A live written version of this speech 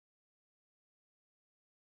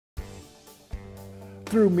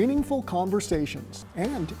Through meaningful conversations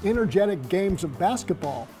and energetic games of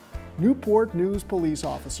basketball, Newport News police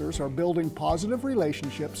officers are building positive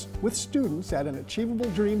relationships with students at An Achievable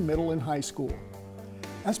Dream Middle and High School.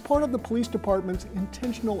 As part of the police department's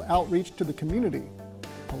intentional outreach to the community,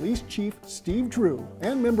 Police Chief Steve Drew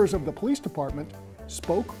and members of the police department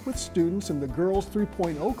spoke with students in the Girls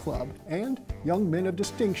 3.0 Club and Young Men of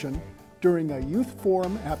Distinction during a youth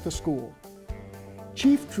forum at the school.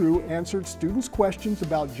 Chief Drew answered students' questions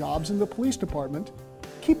about jobs in the police department,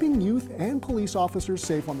 keeping youth and police officers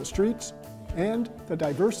safe on the streets, and the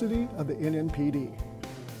diversity of the NNPD.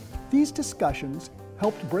 These discussions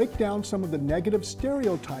helped break down some of the negative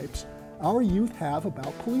stereotypes our youth have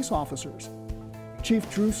about police officers. Chief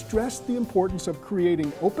Drew stressed the importance of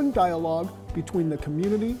creating open dialogue between the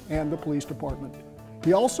community and the police department.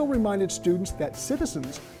 He also reminded students that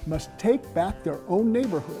citizens must take back their own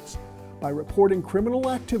neighborhoods by reporting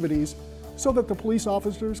criminal activities so that the police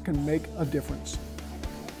officers can make a difference.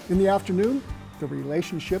 In the afternoon, the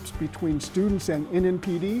relationships between students and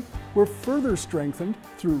NNPD were further strengthened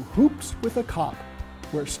through Hoops with a Cop,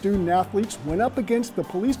 where student athletes went up against the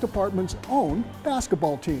police department's own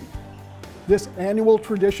basketball team. This annual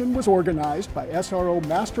tradition was organized by SRO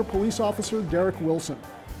Master Police Officer Derek Wilson,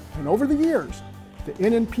 and over the years, the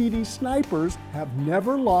NNPD snipers have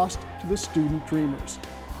never lost to the student dreamers.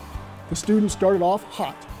 The students started off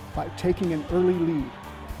hot by taking an early lead,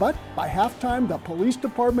 but by halftime, the police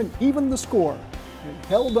department evened the score and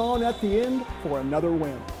held on at the end for another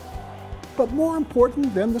win. But more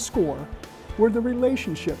important than the score were the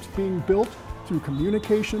relationships being built through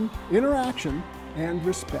communication, interaction, and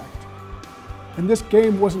respect. And this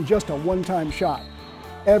game wasn't just a one-time shot.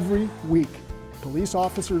 Every week, police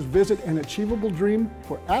officers visit An Achievable Dream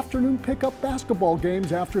for afternoon pickup basketball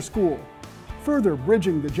games after school, further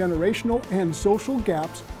bridging the generational and social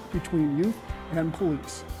gaps between youth and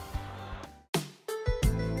police.